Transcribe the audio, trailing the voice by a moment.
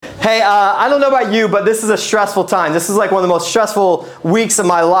Hey, I don't know about you, but this is a stressful time. This is like one of the most stressful weeks of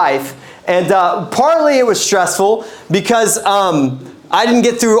my life. And partly it was stressful because I didn't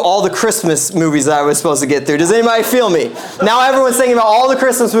get through all the Christmas movies that I was supposed to get through. Does anybody feel me? Now everyone's thinking about all the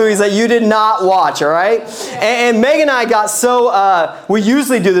Christmas movies that you did not watch, all right? And Megan and I got so, we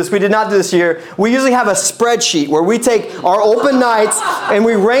usually do this, we did not do this year. We usually have a spreadsheet where we take our open nights and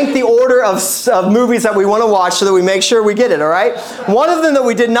we rank the order of movies that we want to watch so that we make sure we get it, all right? One of them that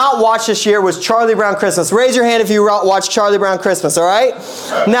we did not watch this year was Charlie Brown Christmas. Raise your hand if you watched Charlie Brown Christmas, all right?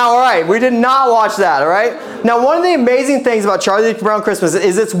 Now, all right, we did not watch that, all right? Now, one of the amazing things about Charlie Brown Christmas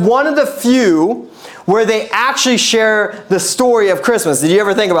is it's one of the few where they actually share the story of Christmas. Did you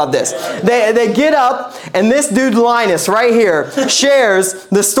ever think about this? They get up, and this dude Linus right here shares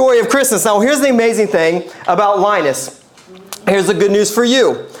the story of Christmas. Now, here's the amazing thing about Linus. Here's the good news for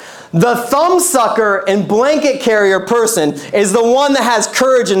you. The thumbsucker and blanket carrier person is the one that has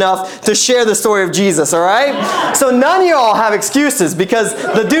courage enough to share the story of Jesus, all right? So none of y'all have excuses because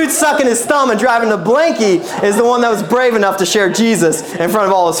the dude sucking his thumb and driving the blankie is the one that was brave enough to share Jesus in front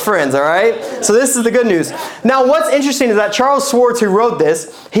of all his friends, all right? So this is the good news. Now what's interesting is that Charles Schwartz, who wrote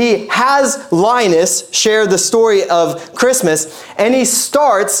this, he has Linus share the story of Christmas, and he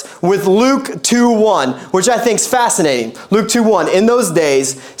starts with Luke 2:1, which I think is fascinating. Luke 2:1, in those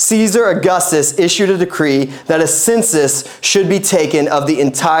days, Caesar Augustus issued a decree that a census should be taken of the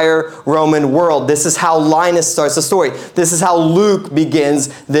entire Roman world. This is how Linus starts the story. This is how Luke begins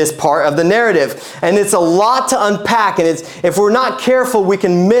this part of the narrative. And it's a lot to unpack, and if we're not careful, we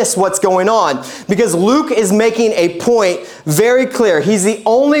can miss what's going on. Because Luke is making a point very clear. He's the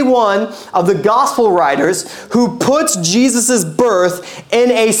only one of the gospel writers who puts Jesus' birth in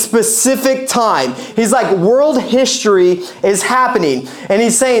a specific time. He's like, world history is happening. And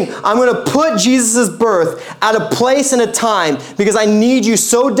he's saying, I'm going to put Jesus' birth at a place and a time because I need you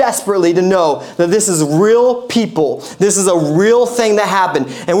so desperately to know that this is real people. This is a real thing that happened.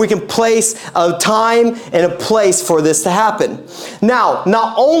 And we can place a time and a place for this to happen. Now,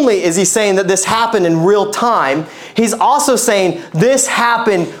 not only is he saying that this happened in real time, he's also saying this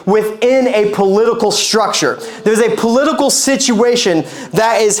happened within a political structure. There's a political situation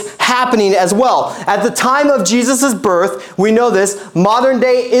that is happening as well. At the time of Jesus' birth, we know this, modern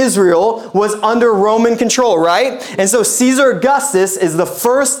day Israel was under Roman control, right? And so Caesar Augustus is the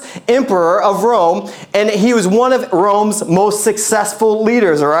first emperor of Rome, and he was one of Rome's most successful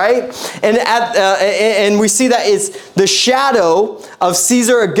leaders, all right? And we see that it's the shadow of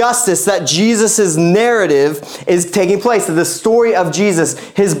Caesar Augustus that Jesus' narrative is taking place. The story of Jesus,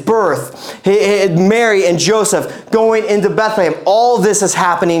 his birth, Mary and Joseph going into Bethlehem. All this is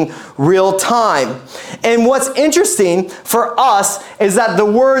happening real time. And what's interesting for us is that the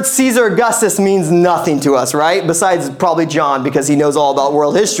word Caesar Augustus means nothing to us, right? Besides probably John, because he knows all about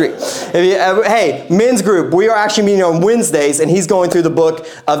world history. Hey, men's group, we are actually meeting on Wednesdays, and he's going through the book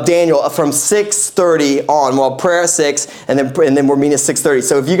of Daniel from 6:30 on. Well, prayer at 6, and then we're meeting at 6:30.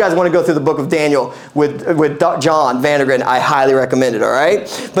 So if you guys want to go through the book of Daniel with John Vandergren, I highly recommend it, all right?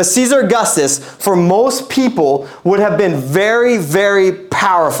 But Caesar Augustus, for most people, would have been very, very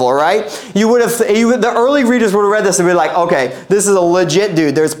powerful, all right? The early readers would have read this and be like, okay, this is a legit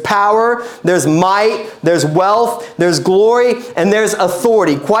dude. There's power, there's might, there's wealth, there's glory, and there's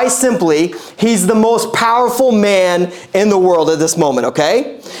authority. Quite simply, he's the most powerful man in the world at this moment,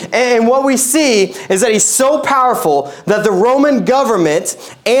 okay? And what we see is that he's so powerful that the Roman government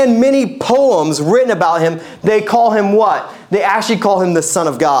and many poems written about him, they call him what? They actually call him the Son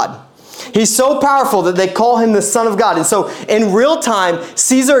of God. He's so powerful that they call him the Son of God. And so in real time,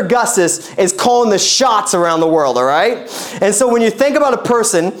 Caesar Augustus is calling the shots around the world, all right? And so when you think about a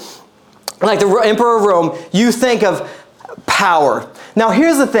person like the Emperor of Rome, you think of power. Now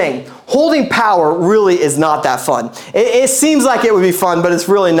here's the thing. Holding power really is not that fun. It seems like it would be fun, but it's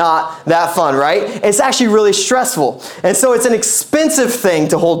really not that fun, right? It's actually really stressful. And so it's an expensive thing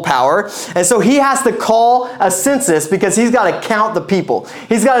to hold power. And so he has to call a census because he's got to count the people.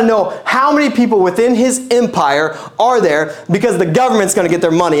 He's got to know how many people within his empire are there because the government's going to get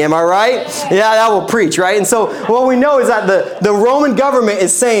their money. Am I right? Yeah, that will preach, right? And so what we know is that the Roman government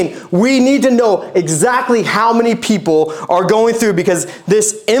is saying we need to know exactly how many people are going through because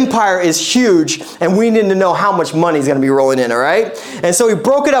this empire is huge, and we need to know how much money is going to be rolling in, all right? And so he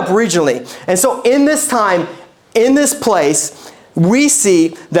broke it up regionally. And so in this time, in this place, we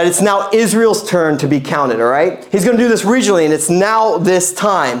see that it's now Israel's turn to be counted, all right? He's going to do this regionally, and it's now this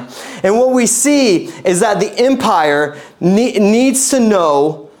time. And what we see is that the empire needs to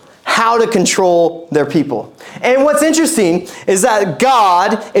know how to control their people. And what's interesting is that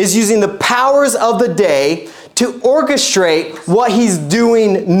God is using the powers of the day to orchestrate what he's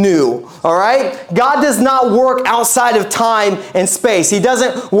doing new. All right? God does not work outside of time and space. He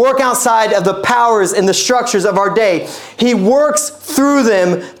doesn't work outside of the powers and the structures of our day. He works through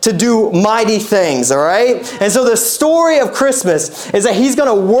them to do mighty things. All right? And so the story of Christmas is that he's going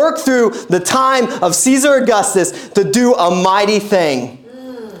to work through the time of Caesar Augustus to do a mighty thing.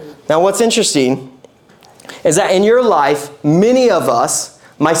 Now, what's interesting is that in your life, many of us,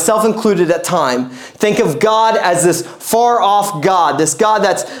 myself included at time, think of God as this far-off God, this God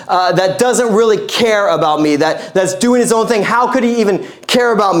that doesn't really care about me, that's doing his own thing. How could he even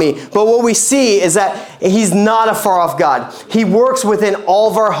care about me? But what we see is that he's not a far-off God. He works within all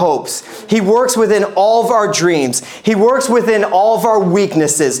of our hopes. He works within all of our dreams. He works within all of our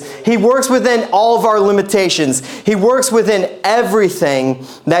weaknesses. He works within all of our limitations. He works within everything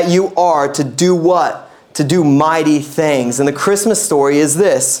that you are to do what? To do mighty things. And the Christmas story is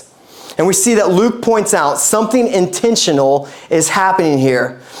this. And we see that Luke points out something intentional is happening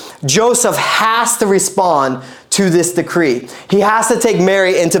here. Joseph has to respond to this decree. He has to take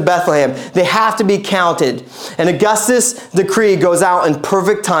Mary into Bethlehem. They have to be counted. And Augustus' decree goes out in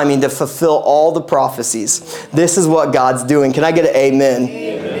perfect timing to fulfill all the prophecies. This is what God's doing. Can I get an amen?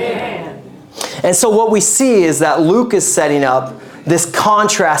 Amen. And so what we see is that Luke is setting up this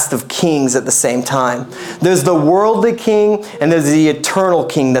contrast of kings at the same time. There's the worldly king and there's the eternal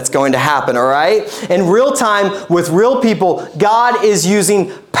king that's going to happen, all right? In real time, with real people, God is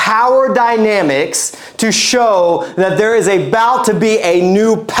using power dynamics to show that there is about to be a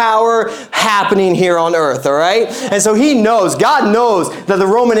new power happening here on earth, all right? And so he knows, God knows that the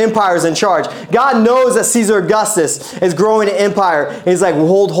Roman Empire is in charge. God knows that Caesar Augustus is growing an empire. And he's like,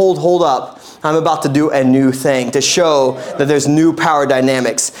 hold up. I'm about to do a new thing to show that there's new power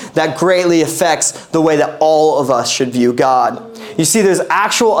dynamics that greatly affects the way that all of us should view God. You see, there's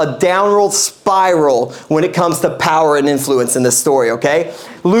a downward spiral when it comes to power and influence in this story, okay?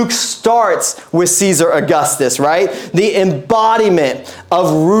 Luke starts with Caesar Augustus, right? The embodiment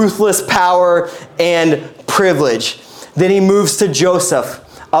of ruthless power and privilege. Then he moves to Joseph,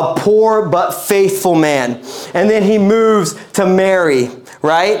 a poor but faithful man. And then he moves to Mary,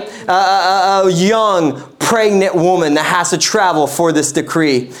 right? A young, pregnant woman that has to travel for this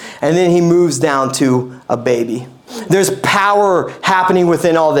decree. And then he moves down to a baby. There's power happening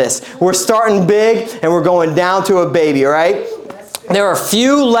within all this. We're starting big and we're going down to a baby, all right? There are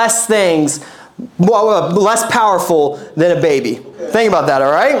few less things, less powerful than a baby. Think about that,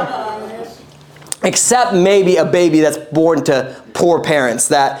 all right? Except maybe a baby that's born to poor parents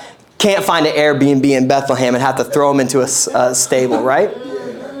that can't find an Airbnb in Bethlehem and have to throw them into a stable, right?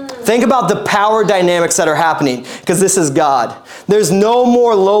 Think about the power dynamics that are happening, because this is God. There's no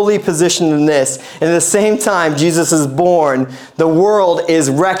more lowly position than this. And at the same time Jesus is born, the world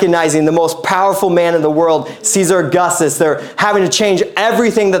is recognizing the most powerful man in the world, Caesar Augustus. They're having to change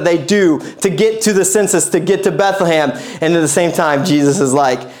everything that they do to get to the census, to get to Bethlehem. And at the same time, Jesus is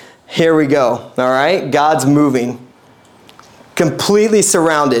like, here we go, all right? God's moving, completely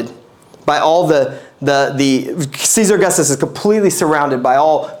surrounded by all the Caesar Augustus is completely surrounded by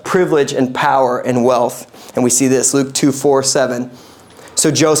all privilege and power and wealth. And we see this, Luke 2:4-7. So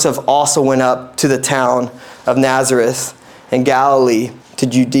Joseph also went up to the town of Nazareth in Galilee, to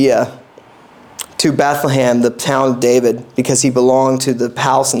Judea, to Bethlehem, the town of David, because he belonged to the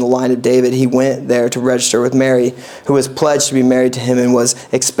house and the line of David. He went there to register with Mary, who was pledged to be married to him and was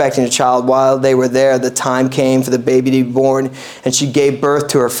expecting a child. While they were there, the time came for the baby to be born, and she gave birth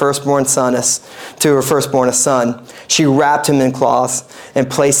to her firstborn a son. She wrapped him in cloths and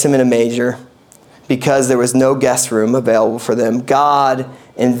placed him in a manger, because there was no guest room available for them. God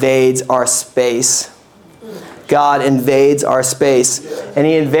invades our space. God invades our space. And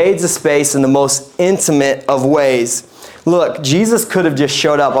he invades the space in the most intimate of ways. Look, Jesus could have just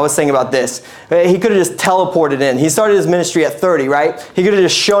showed up. I was thinking about this. He could have just teleported in. He started his ministry at 30, right? He could have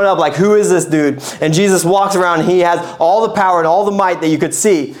just shown up like, who is this dude? And Jesus walks around and he has all the power and all the might that you could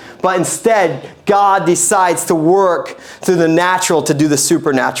see. But instead, God decides to work through the natural to do the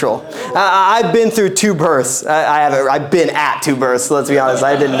supernatural. I've been through 2 births. I've been at 2 births, so let's be honest.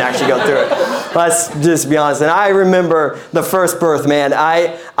 I didn't actually go through it. Let's just be honest. And I remember the first birth, man.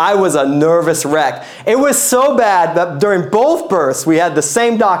 I was a nervous wreck. It was so bad that during both births, we had the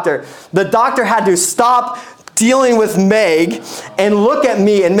same doctor. The doctor had to stop dealing with Meg and look at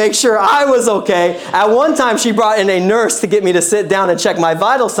me and make sure I was okay. At one time, she brought in a nurse to get me to sit down and check my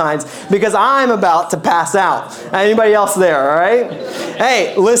vital signs because I'm about to pass out. Anybody else there, all right?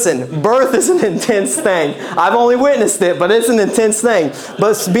 Hey, listen, birth is an intense thing. I've only witnessed it, but it's an intense thing.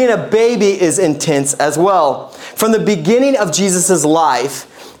 But being a baby is intense as well. From the beginning of Jesus' life,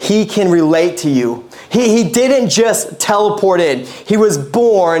 he can relate to you. He didn't just teleport in. He was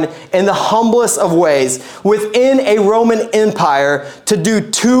born in the humblest of ways within a Roman Empire to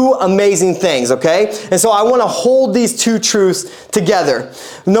do two amazing things, okay? And so I want to hold these two truths together.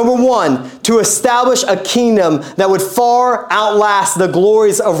 Number one, to establish a kingdom that would far outlast the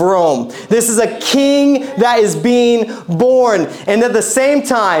glories of Rome. This is a king that is being born, and at the same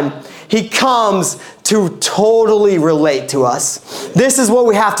time, he comes to totally relate to us. This is what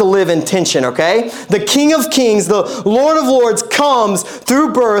we have to live in tension, okay? The King of Kings, the Lord of Lords, comes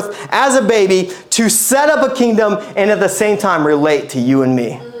through birth as a baby to set up a kingdom and at the same time relate to you and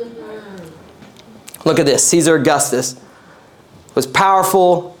me. Look at this. Caesar Augustus was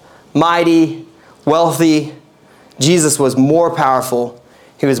powerful, mighty, wealthy. Jesus was more powerful.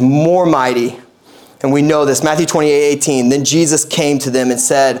 He was more mighty. And we know this. Matthew 28:18. Then Jesus came to them and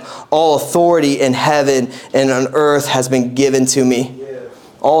said, all authority in heaven and on earth has been given to me.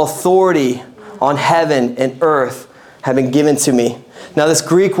 All authority on heaven and earth have been given to me. Now this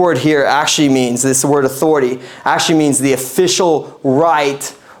Greek word here actually means, this word authority, actually means the official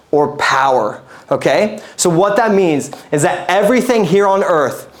right or power. Okay? So what that means is that everything here on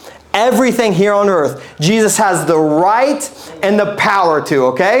earth, Jesus has the right and the power to,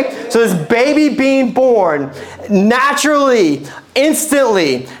 okay? So this baby being born naturally,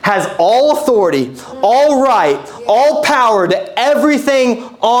 instantly has all authority, all right, all power to everything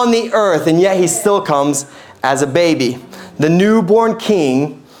on the earth, and yet he still comes as a baby. The newborn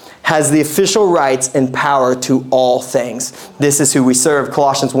king has the official rights and power to all things. This is who we serve.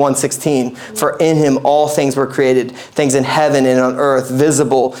 Colossians 1:16. For in him all things were created, things in heaven and on earth,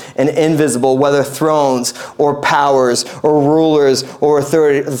 visible and invisible, whether thrones or powers or rulers or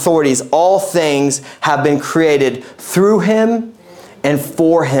authorities. All things have been created through him and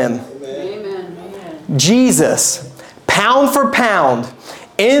for him. Amen. Jesus, pound for pound,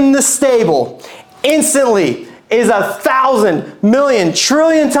 in the stable, instantly is 1,000 million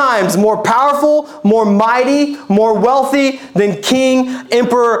trillion times more powerful, more mighty, more wealthy than King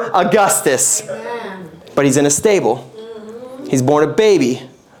Emperor Augustus. Amen. But he's in a stable. He's born a baby,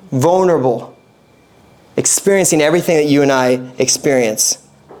 vulnerable, experiencing everything that you and I experience.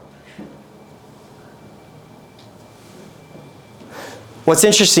 What's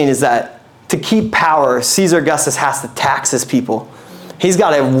interesting is that to keep power, Caesar Augustus has to tax his people. He's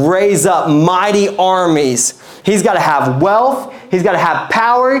got to raise up mighty armies. He's got to have wealth. He's got to have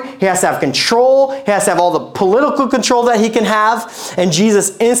power. He has to have control. He has to have all the political control that he can have. And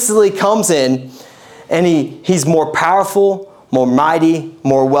Jesus instantly comes in, and he's more powerful, more mighty,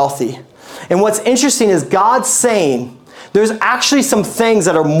 more wealthy. And what's interesting is God's saying there's actually some things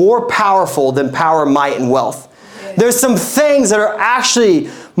that are more powerful than power, might, and wealth. There's some things that are actually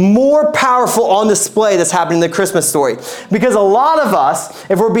more powerful on display that's happening in the Christmas story. Because a lot of us,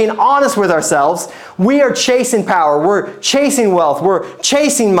 if we're being honest with ourselves, we are chasing power, we're chasing wealth, we're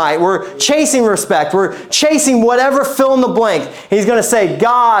chasing might, we're chasing respect, we're chasing whatever, fill in the blank. He's going to say,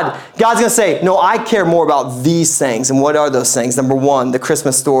 God's going to say, no, I care more about these things. And what are those things? Number one, the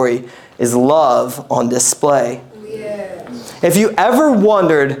Christmas story is love on display. Yeah. If you ever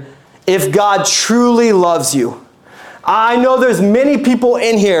wondered if God truly loves you, I know there's many people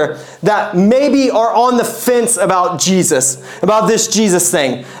in here that maybe are on the fence about Jesus, about this Jesus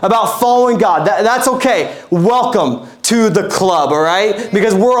thing, about following God. That's okay. Welcome to the club, all right?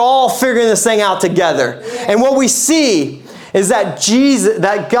 Because we're all figuring this thing out together. And what we see is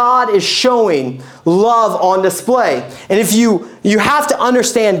that God is showing love on display. And if you have to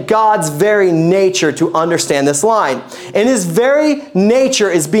understand God's very nature to understand this line. And his very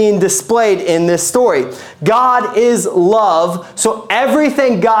nature is being displayed in this story. God is love, so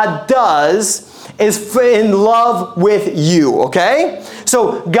everything God does is in love with you, okay?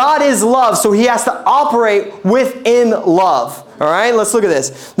 So God is love, so he has to operate within love. All right, let's look at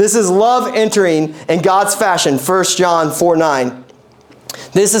this. This is love entering in God's fashion. 1 John 4:9.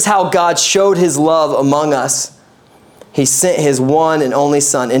 This is how God showed his love among us. He sent his one and only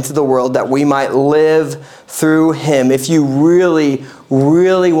Son into the world that we might live through him. If you really,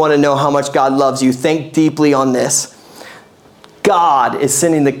 really want to know how much God loves you, think deeply on this. God is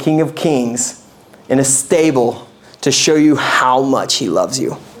sending the King of Kings in a stable to show you how much he loves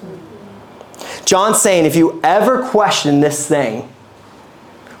you. John's saying if you ever question this thing,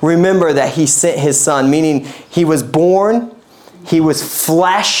 remember that he sent his Son, meaning he was born, he was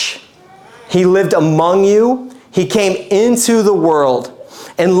flesh, he lived among you, he came into the world.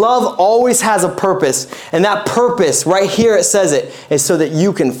 And love always has a purpose. And that purpose, right here it says it, is so that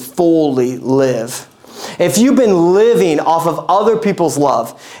you can fully live. If you've been living off of other people's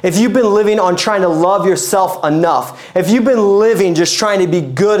love, if you've been living on trying to love yourself enough, if you've been living just trying to be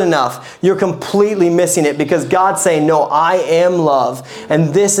good enough, you're completely missing it, because God's saying, no, I am love,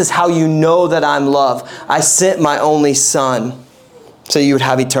 and this is how you know that I'm love. I sent my only Son so you would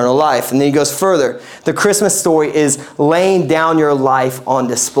have eternal life. And then he goes further. The Christmas story is laying down your life on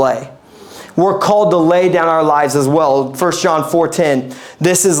display. We're called to lay down our lives as well. 1 John 4:10,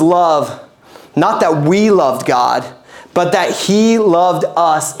 this is love. Not that we loved God, but that He loved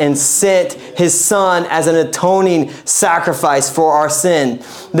us and sent His Son as an atoning sacrifice for our sin.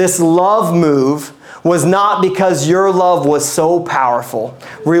 This love move was not because your love was so powerful.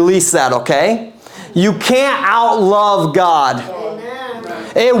 Release that, okay? You can't outlove God.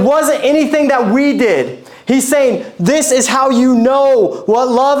 It wasn't anything that we did. He's saying, this is how you know what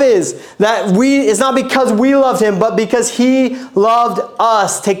love is. It's not because we loved Him, but because He loved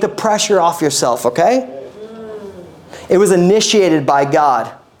us. Take the pressure off yourself, okay? It was initiated by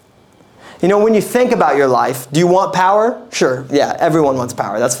God. You know, when you think about your life, do you want power? Sure, yeah, everyone wants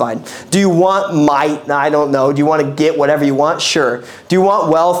power, that's fine. Do you want might? I don't know. Do you want to get whatever you want? Sure. Do you want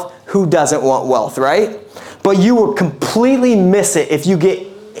wealth? Who doesn't want wealth, right? But you will completely miss it if you get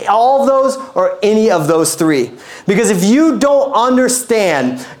all of those or any of those three. Because if you don't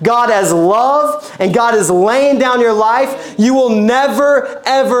understand God as love and God is laying down your life, you will never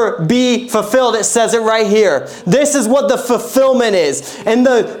ever be fulfilled. It says it right here. This is what the fulfillment is. And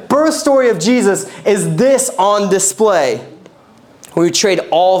the birth story of Jesus is this on display. We would trade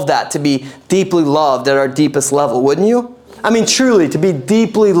all of that to be deeply loved at our deepest level, wouldn't you? I mean, truly, to be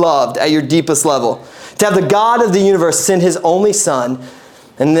deeply loved at your deepest level. To have the God of the universe send His only Son.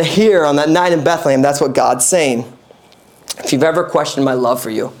 And here on that night in Bethlehem, that's what God's saying. If you've ever questioned my love for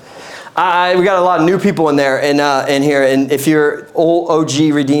you, we got a lot of new people in there in here. And if you're old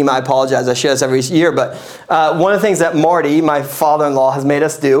OG Redeem, I apologize. I share this every year. But one of the things that Marty, my father-in-law, has made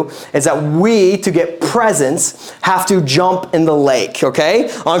us do is that we, to get presents, have to jump in the lake, okay?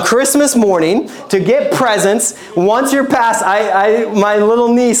 On Christmas morning, to get presents, once you're past, my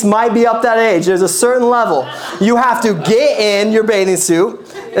little niece might be up that age. There's a certain level. You have to get in your bathing suit.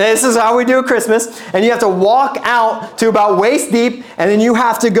 This is how we do Christmas. And you have to walk out to about waist deep, and then you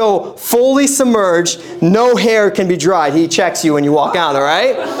have to go fully submerged. No hair can be dried. He checks you when you walk out, all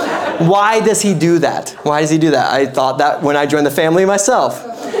right? Why does He do that? Why does He do that? I thought that when I joined the family myself.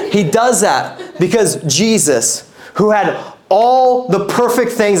 He does that because Jesus, who had all the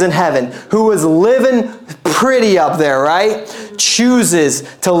perfect things in heaven, who was living pretty up there, right? Chooses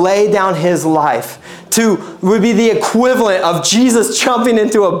to lay down His life. Would be the equivalent of Jesus jumping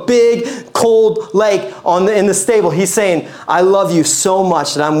into a big cold lake in the stable. He's saying, I love you so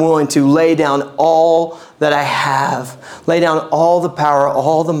much that I'm willing to lay down all that I have. Lay down all the power,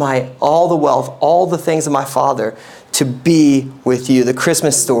 all the might, all the wealth, all the things of my Father to be with you. The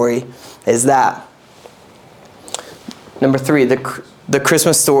Christmas story is that. Number 3, the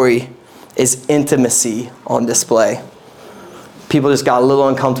Christmas story is intimacy on display. People just got a little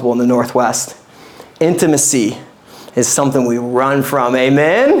uncomfortable in the Northwest. Intimacy is something we run from.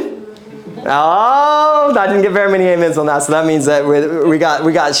 Amen? Oh, I didn't get very many amens on that, so that means that we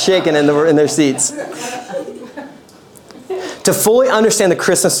got shaken in their seats. To fully understand the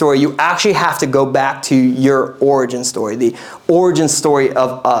Christmas story, you actually have to go back to your origin story, the origin story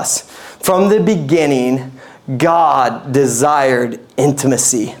of us. From the beginning, God desired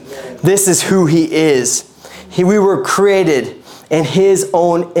intimacy. This is who He is. We were created in His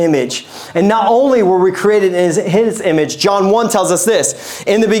own image. And not only were we created in His image, John 1 tells us this.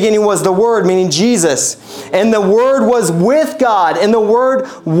 In the beginning was the Word, meaning Jesus. And the Word was with God. And the Word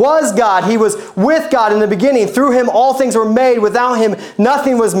was God. He was with God in the beginning. Through Him all things were made. Without Him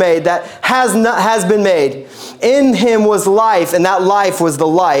nothing was made that has been made. In Him was life, and that life was the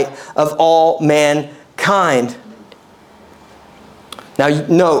light of all mankind. Now,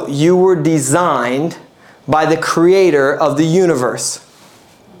 no, you were designed by the Creator of the universe.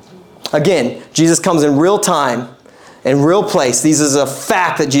 Again, Jesus comes in real time, in real place. This is a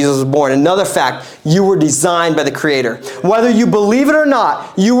fact that Jesus was born. Another fact, you were designed by the Creator. Whether you believe it or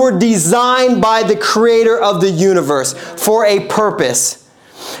not, you were designed by the Creator of the universe for a purpose.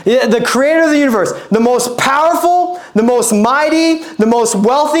 The Creator of the universe, the most powerful, the most mighty, the most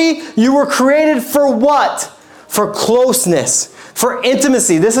wealthy, you were created for what? For closeness. For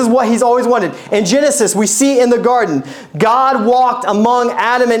intimacy. This is what He's always wanted. In Genesis, we see in the garden, God walked among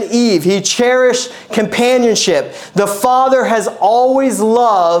Adam and Eve. He cherished companionship. The Father has always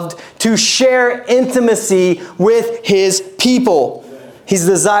loved to share intimacy with His people. He's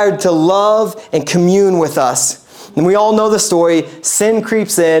desired to love and commune with us. And we all know the story. Sin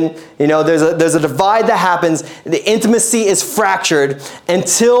creeps in. There's a divide that happens. The intimacy is fractured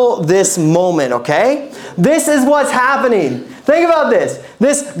until this moment, okay? This is what's happening. Think about this.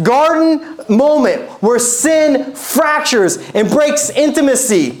 This garden moment where sin fractures and breaks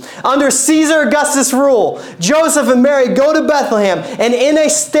intimacy. Under Caesar Augustus' rule, Joseph and Mary go to Bethlehem, and in a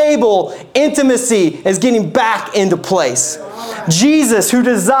stable, intimacy is getting back into place. Jesus, who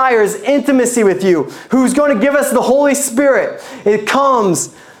desires intimacy with you, who's going to give us the Holy Spirit, it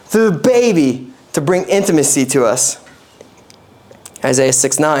comes through the baby to bring intimacy to us. Isaiah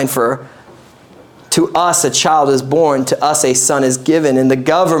 6:9, for to us a child is born, to us a son is given, and the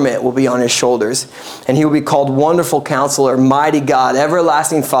government will be on his shoulders. And he will be called Wonderful Counselor, Mighty God,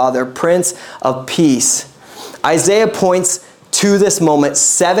 Everlasting Father, Prince of Peace. Isaiah points to this moment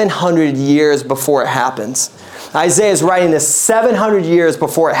 700 years before it happens. Isaiah is writing this 700 years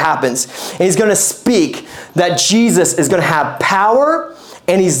before it happens. And he's going to speak that Jesus is going to have power,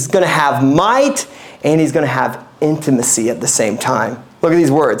 and he's going to have might, and he's going to have intimacy at the same time. Look at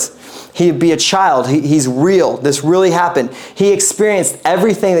these words. He'd be a child. He's real. This really happened. He experienced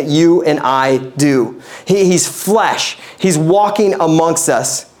everything that you and I do. He's flesh. He's walking amongst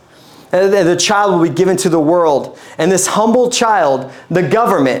us. And the child will be given to the world. And this humble child, the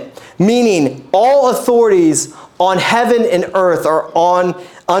government, meaning all authorities on heaven and earth are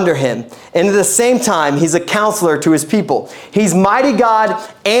under him. And at the same time, he's a counselor to his people. He's mighty God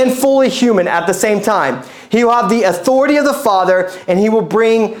and fully human at the same time. He will have the authority of the Father, and he will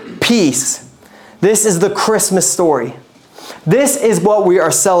bring peace. This is the Christmas story. This is what we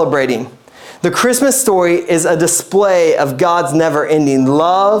are celebrating. The Christmas story is a display of God's never-ending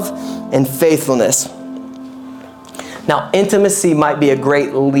love and faithfulness. Now, intimacy might be a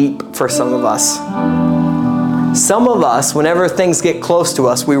great leap for some of us. Some of us, whenever things get close to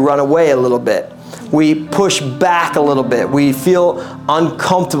us, we run away a little bit. We push back a little bit. We feel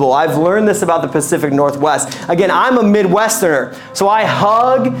uncomfortable. I've learned this about the Pacific Northwest. Again, I'm a Midwesterner, so I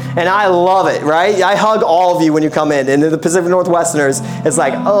hug and I love it, right? I hug all of you when you come in. And the Pacific Northwesterners, it's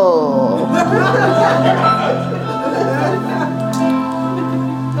like, oh.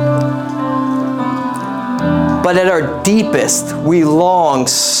 But at our deepest, we long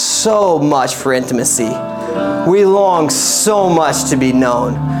so much for intimacy. We long so much to be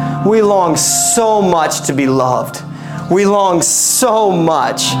known. We long so much to be loved. We long so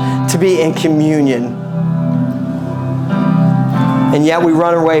much to be in communion. And yet we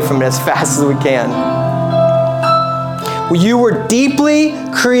run away from it as fast as we can. You were deeply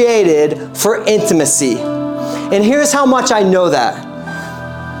created for intimacy. And here's how much I know that.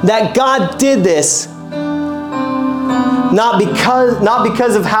 That God did this not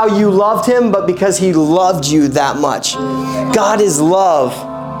because of how you loved him, but because he loved you that much. God is love.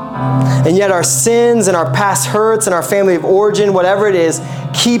 And yet our sins and our past hurts and our family of origin, whatever it is,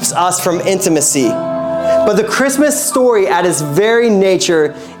 keeps us from intimacy. But the Christmas story at its very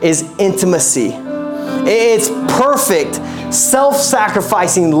nature is intimacy. It's perfect,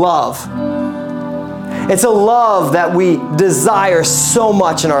 self-sacrificing love. It's a love that we desire so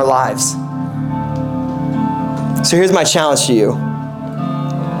much in our lives. So here's my challenge to you.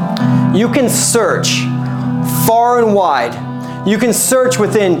 You can search far and wide. You can search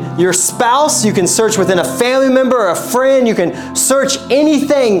within your spouse. You can search within a family member or a friend. You can search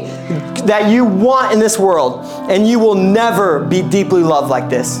anything that you want in this world, and you will never be deeply loved like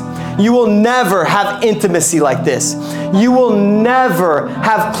this. You will never have intimacy like this. You will never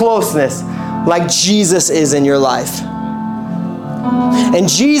have closeness like Jesus is in your life. And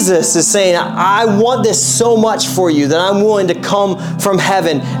Jesus is saying, I want this so much for you that I'm willing to come from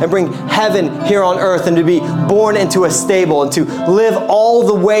heaven and bring heaven here on earth and to be born into a stable and to live all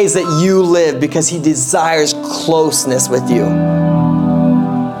the ways that you live because he desires closeness with you.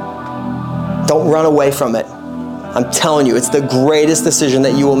 Don't run away from it. I'm telling you, it's the greatest decision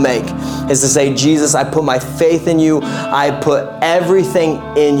that you will make is to say, Jesus, I put my faith in you. I put everything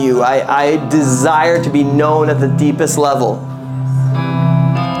in you. I desire to be known at the deepest level.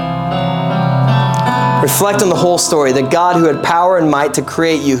 Reflect on the whole story, the God who had power and might to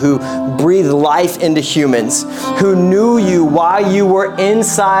create you, who breathed life into humans, who knew you while you were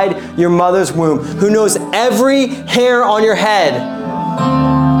inside your mother's womb, who knows every hair on your head,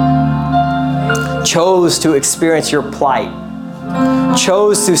 chose to experience your plight,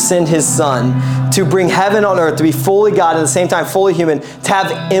 chose to send his son to bring heaven on earth, to be fully God and at the same time fully human, to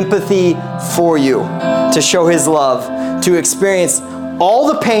have empathy for you, to show his love, to experience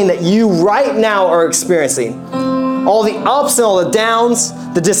all the pain that you right now are experiencing, all the ups and all the downs,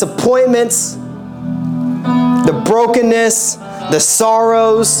 the disappointments, the brokenness, the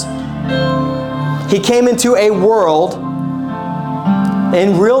sorrows. He came into a world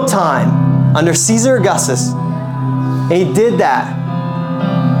in real time under Caesar Augustus, and he did that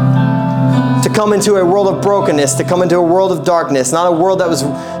to come into a world of brokenness, to come into a world of darkness, not a world that was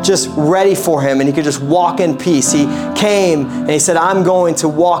just ready for him and he could just walk in peace. He came and he said, I'm going to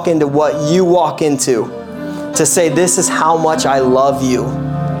walk into what you walk into, to say, this is how much I love you.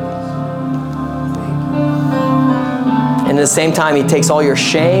 And at the same time, he takes all your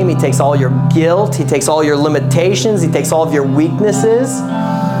shame, he takes all your guilt, he takes all your limitations, he takes all of your weaknesses.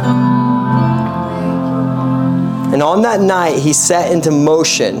 And on that night, he set into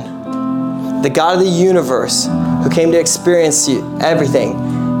motion the God of the universe who came to experience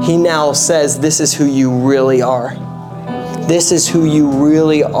everything. He now says, this is who you really are. This is who you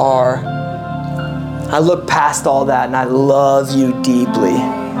really are. I look past all that and I love you deeply.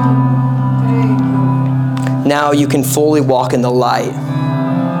 Now you can fully walk in the light.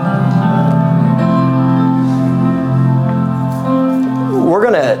 We're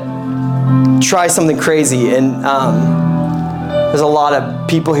going to try something crazy, and there's a lot of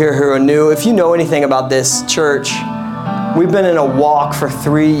people here who are new. If you know anything about this church, we've been in a walk for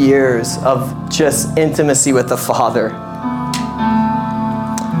 3 years of just intimacy with the Father.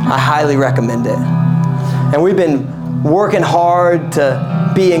 I highly recommend it. And we've been working hard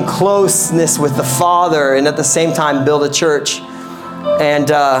to be in closeness with the Father and at the same time build a church. And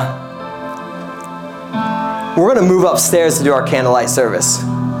we're going to move upstairs to do our candlelight service.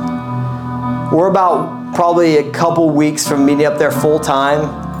 We're about probably a couple weeks from meeting up there full time,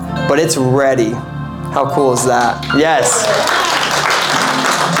 but it's ready. How cool is that? Yes.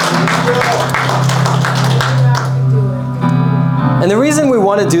 And the reason we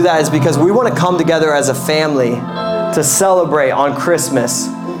want to do that is because we want to come together as a family to celebrate on Christmas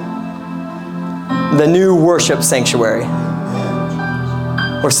the new worship sanctuary.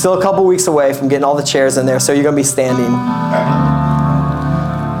 We're still a couple weeks away from getting all the chairs in there, so you're going to be standing.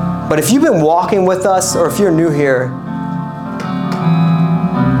 But if you've been walking with us, or if you're new here,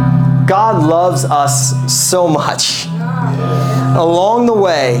 God loves us so much. Along the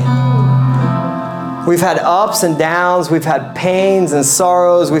way, we've had ups and downs, we've had pains and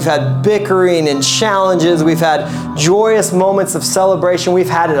sorrows, we've had bickering and challenges, we've had joyous moments of celebration, we've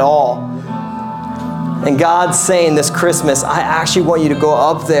had it all. And God's saying this Christmas, I actually want you to go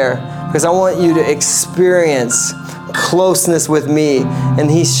up there because I want you to experience closeness with me. And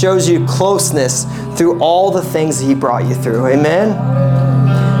He shows you closeness through all the things He brought you through. Amen?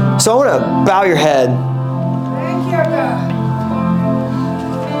 So I want to bow your head. Thank you, God.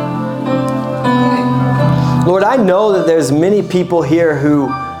 Lord, I know that there's many people here who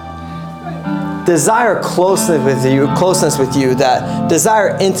desire closeness with you, that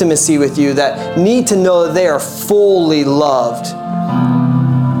desire intimacy with you, that need to know that they are fully loved.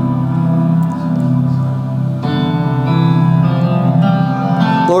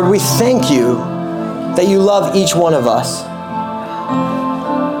 Lord, we thank you that you love each one of us.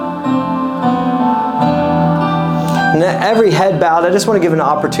 And every head bowed, I just want to give an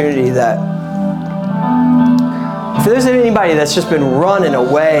opportunity that if there's anybody that's just been running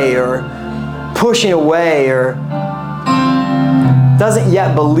away or pushing away or doesn't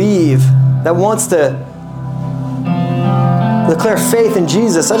yet believe, that wants to declare faith in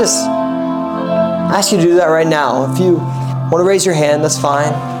Jesus, I just ask you to do that right now. If you want to raise your hand, that's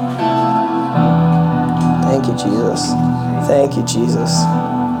fine. Thank you, Jesus. Thank you, Jesus.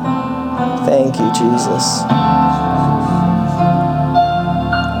 Thank you, Jesus.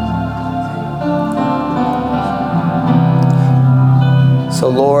 So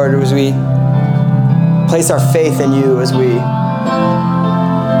Lord, as we place our faith in you, as we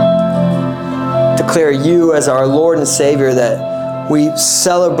declare you as our Lord and Savior, that we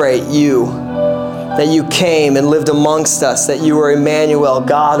celebrate you, that you came and lived amongst us, that you were Emmanuel,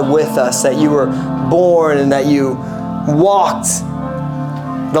 God with us, that you were born and that you walked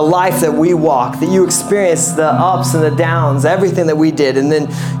the life that we walk, that you experienced the ups and the downs, everything that we did, and then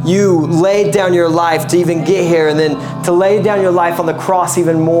you laid down your life to even get here, and then to lay down your life on the cross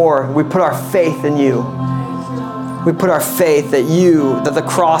even more. We put our faith in you. We put our faith that the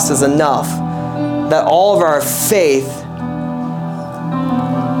cross is enough, that all of our faith,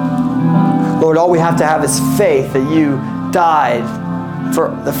 Lord, all we have to have is faith that you died for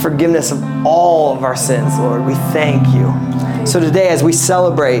the forgiveness of all of our sins, Lord. We thank you. So today, as we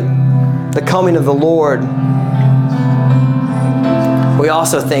celebrate the coming of the Lord, we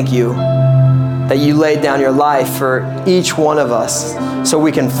also thank you that you laid down your life for each one of us so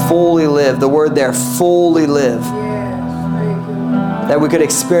we can fully live. The word there, fully live. That we could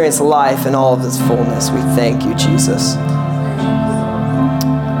experience life in all of its fullness. We thank you, Jesus.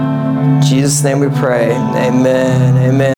 In Jesus' name we pray. Amen. Amen.